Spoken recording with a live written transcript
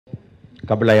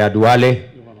kabla ya Duale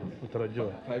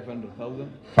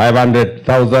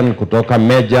 500,000 kutoka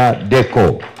Major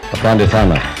Dekow. Asante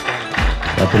sana.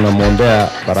 Na tunamwombea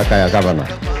baraka ya governor.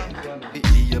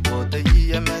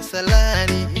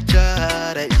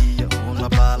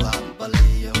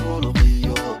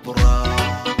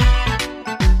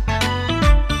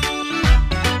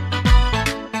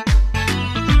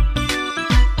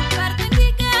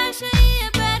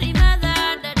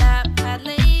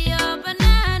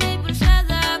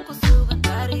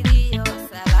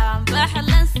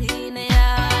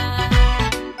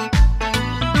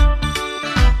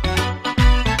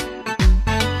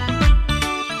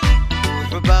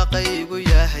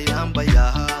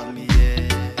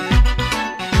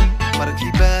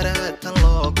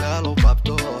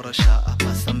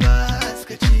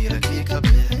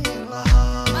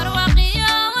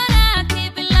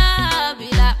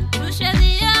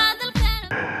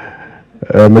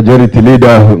 Majority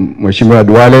Leader Mheshimiwa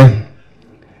Duale,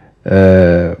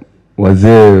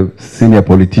 wazee senior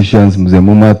politicians Mzee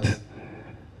Mumat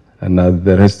and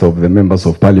the rest of the members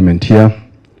of parliament here,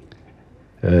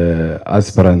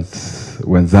 aspirants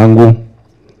wenzangu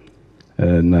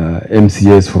na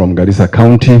MCAs from Garissa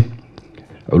County,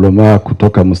 ulama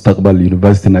kutoka Mustakbal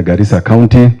University na Garissa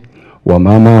County, wa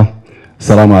mama,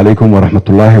 assalamu alaikum wa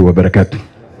rahmatullahi wa barakatuh.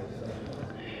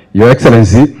 Your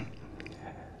Excellency,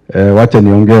 wacha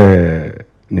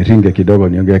niringe kidogo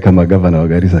niongee kama governor wa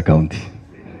Garissa County.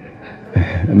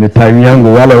 Ni time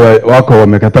yangu, wale wako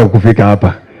wamekataa kufika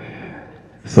hapa.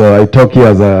 So I talk here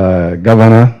as a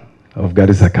governor of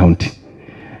Garissa County.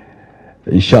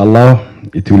 Inshallah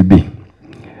it will be.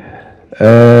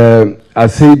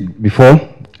 As said before,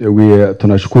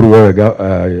 tunashukuru wewe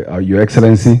Your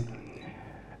Excellency.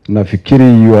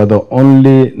 Nafikiri you are the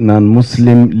only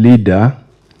non-Muslim leader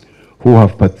who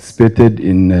have participated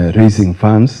in raising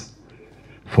funds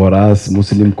for us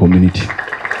Muslim community.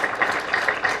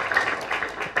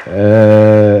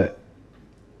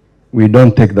 We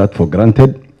don't take that for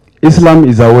granted. Islam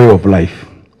is a way of life.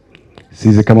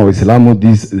 Sisi kama Waislamu,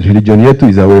 this religion yetu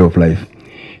is a way of life.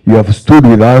 You have stood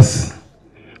with us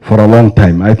for a long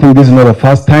time. I think this is not the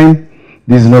first time,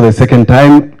 this is not the second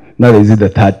time, neither is it the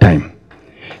third time.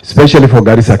 Especially for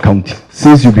Garissa County,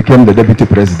 since you became the Deputy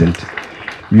President.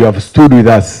 You have stood with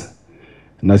us.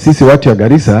 Na sisi watu ya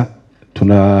Garissa,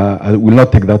 will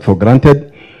not take that for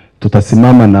granted.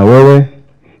 Tutasimama na wewe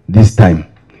this time.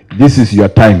 This is your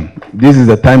time. This is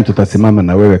the time tutasimama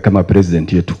na wewe kama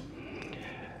president yetu.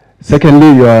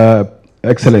 Secondly, Your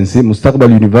Excellency,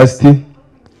 Mustakbal University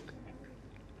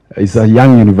is a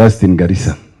young university in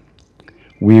Garissa.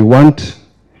 We want,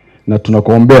 na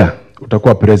tunakuombea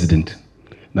utakuwa president.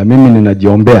 Na mimi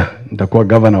ninajiombea nitakuwa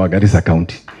governor wa Garissa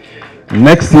County.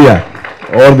 Next year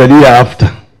or the year after,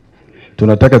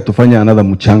 tunataka tufanye another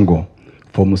mchango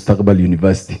for Mustakbal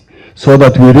University so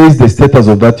that we raise the status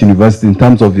of that university in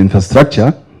terms of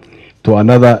infrastructure to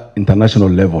another international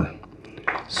level.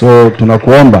 So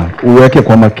tunakuomba uweke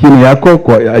kwa makini yako,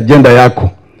 kwa agenda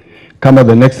yako kama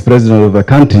the next president of the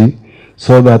country,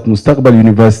 so that Mustakbal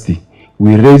University,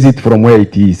 we raise it from where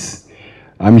it is.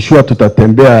 I'm sure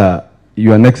tutatembea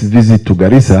your next visit to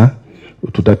Garissa,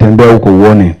 tutatembea huko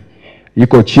uone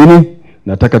iko chini,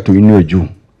 nataka tuinue juu.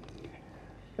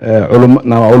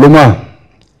 Ulama,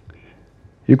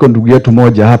 iko ndugu yetu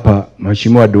moja hapa,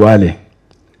 Mheshimiwa Duale,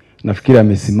 nafikiri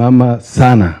amesimama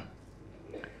sana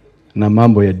na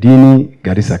mambo ya dini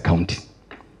Garissa County.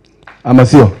 Ama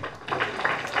sio?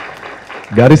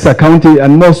 Garissa County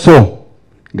and more so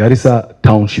Garissa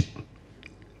Township.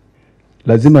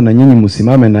 Lazima na nyinyi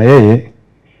musimame na yeye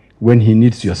when he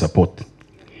needs your support.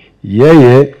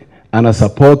 Yeye ana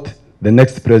support the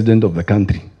next president of the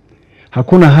country.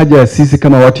 Hakuna haja ya sisi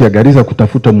kama watu ya Garissa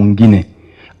kutafuta mwingine.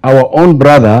 Our own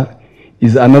brother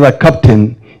is another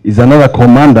captain, is another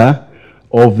commander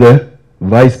of the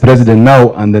vice president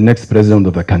now and the next president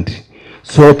of the country.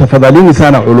 So tafadhalini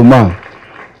sana ulama,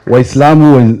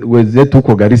 Waislamu wenzetu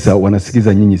huko Garissa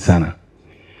wanasikiza nyinyi sana.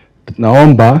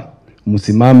 Naomba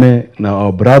musimame na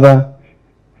our brother.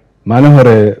 Maana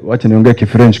hore, wacha niongee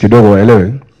Kifrench kidogo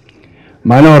waelewe.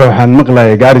 Maana hore waxaan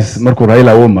maqlaayay Garis markuu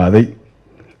Raila uu maaday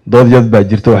dood yad baa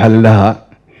jirto waxa la lahaa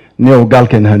niyo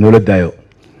gaalkeen ha noola daayo.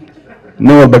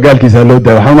 Nin walba gaalkiisa loo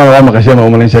daayo. Waxaan ma maqashay ma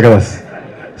umalan sheekadaas.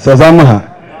 Saasamaha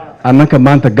annaka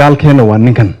maanta gaalkeena waa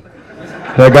ninkan.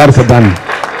 Reer Garissa dan.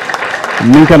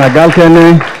 Ninkana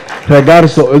gaalkeena reer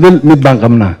Garissa udul mid baan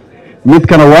qabnaa.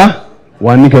 Midkana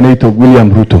waa ninkanayto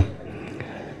William Ruto.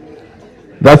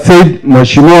 That said,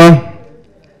 Mheshimiwa,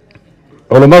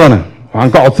 ulamadana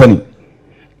waxaan ka codsani,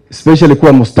 especially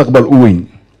kuwa mustaqbal u weyn,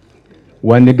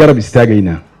 waa ni garab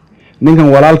istaagayna. Ninkan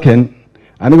walaalkeen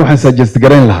anigu waxaan suggest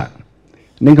garayn lahaa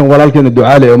ninkan walaalkeena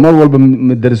ducaale oo mar walba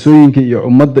madrasooyinka iyo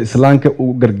ummadda islaamka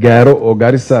uu gargaaro oo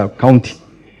Garissa County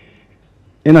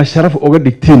ina sharaf uga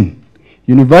dhigtiin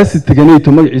university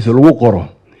ganayto magaciisa lagu qoro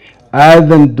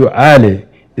aadan ducaale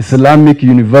Islamic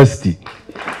University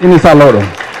in isa loo dhaho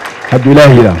haduu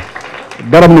ilaahiya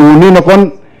garabna uu ni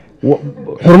noqon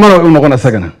xurmana uu noqon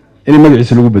asagana in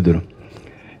magaciisa lagu bedelo.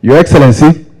 Your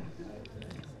Excellency,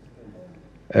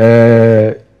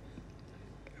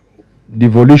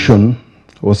 devolution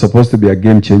was supposed to be a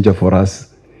game changer for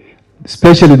us,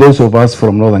 especially those of us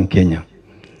from northern Kenya,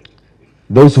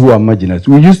 those who are marginalized.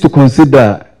 We used to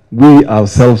consider we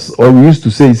ourselves, or we used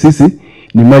to say, Sisi,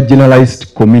 the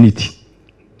marginalized community.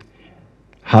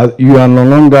 You are no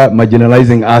longer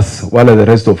marginalizing us while the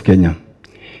rest of Kenya.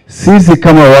 Sisi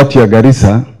kama watu ya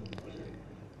Garissa,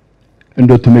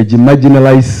 ndo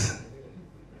tumejimarginalize,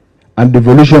 and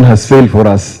devolution has failed for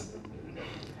us.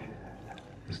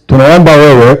 Tunaomba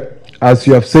wewe, as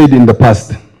you have said in the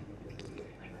past,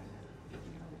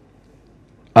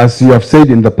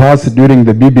 during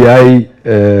the BBI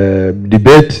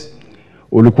debate,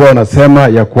 ulikuwa unasema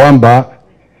ya kwamba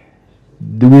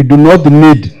we do not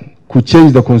need to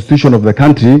change the constitution of the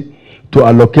country to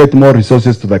allocate more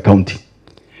resources to the county.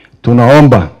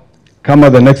 Tunaomba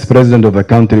kama the next president of the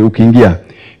country ukiingia,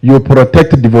 you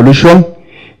protect devolution,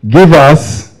 give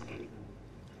us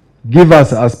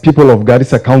as people of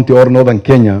Garissa County or Northern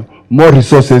Kenya more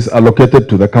resources allocated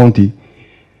to the county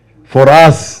for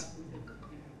us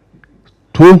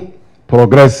to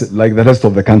progress like the rest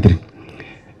of the country.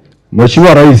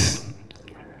 Mheshimiwa Rais,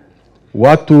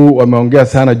 watu wameongea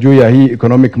sana juu ya hii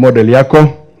economic model yako.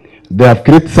 They have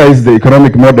criticized the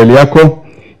economic model yako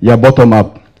ya bottom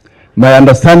up. My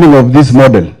understanding of this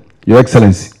model, Your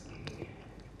Excellency,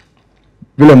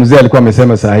 vile mzee alikuwa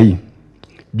amesema sahi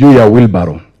juu ya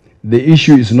wheelbarrow. The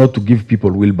issue is not to give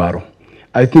people wheelbarrow.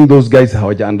 I think those guys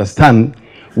hawaja understand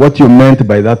what you meant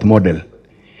by that model.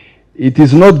 It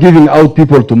is not giving out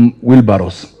people to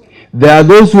wheelbarrows. There are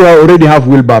those who already have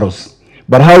wheelbarrows.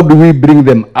 But how do we bring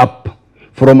them up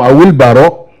from a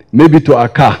wheelbarrow maybe to a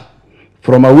car,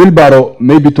 from a wheelbarrow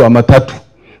maybe to a matatu?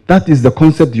 That is the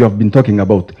concept you have been talking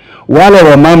about. Wale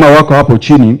wamama wako hapo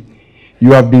chini,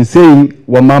 you have been saying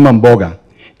wamama mboga.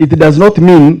 It does not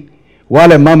mean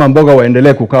wale mama mboga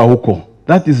waendelee kukaa huko.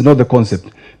 That is not the concept.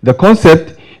 The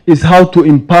concept is how to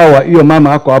empower iyo mama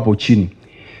wako hapo chini.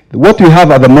 What we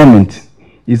have at the moment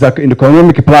is an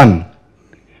economic plan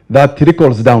that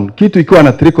trickles down. Kitu ikiwa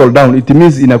na trickle down, it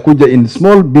means inakuja in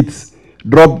small bits,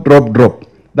 drop.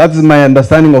 That is my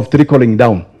understanding of trickling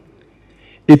down.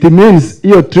 It means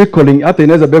iyo trickling hata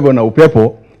inaweza bebo na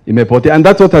upepo imepotea, and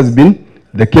that's what has been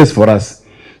the case for us.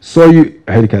 So you,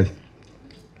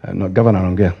 no, Governor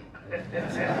anaongea.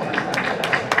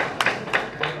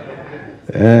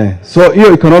 So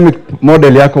your economic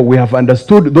model yako, we have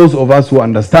understood, those of us who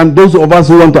understand, those of us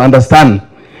who want to understand.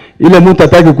 Ile mtu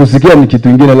ataki kusikia ni kitu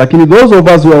ingine, lakini those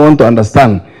of us who want to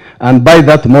understand and by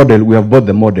that model, we have bought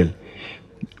the model.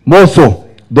 More so,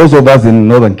 those of us in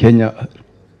northern Kenya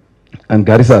and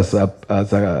Garissa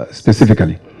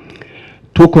specifically,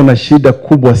 tuko na shida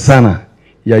kubwa sana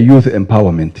ya youth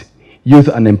empowerment, youth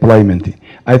unemployment.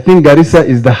 I think Garissa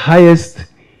is the highest,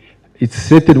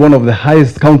 it's rated one of the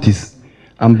highest counties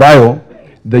ambayo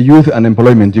the youth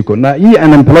unemployment yuko. Na hii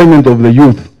unemployment of the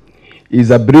youth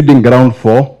is a breeding ground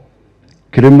for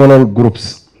criminal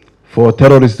groups, for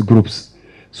terrorist groups.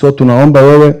 So tunaomba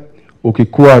wewe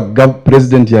ukikuwa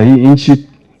president ya hii nchi,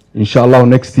 inshallah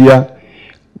next year,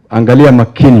 angalia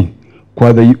makini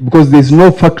kwa because there is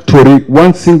no factory,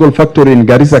 one single factory in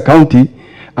Garissa County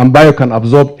ambayo can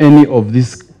absorb any of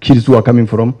these kids who are coming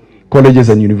from colleges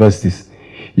and universities.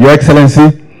 Your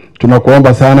Excellency,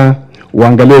 tunakuomba sana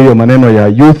uangalie hiyo maneno ya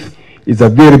youth. Is a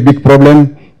very big problem,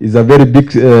 is a very big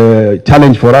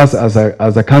challenge for us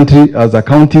as a country, as a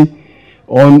county,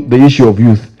 on the issue of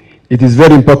youth. It is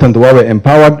very important wawe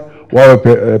empowered, wawe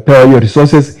pewa hiyo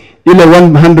resources. Ile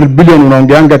 100 billion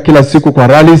unaongeanga kila siku kwa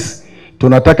rallies,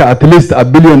 tunataka at least $1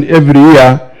 billion every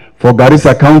year for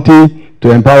Garissa County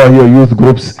to empower hiyo youth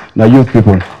groups na youth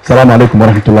people. Assalamu alaikum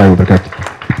warahmatullahi wabarakatuh.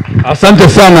 Asante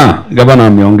sana, Gavana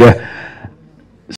ameongea.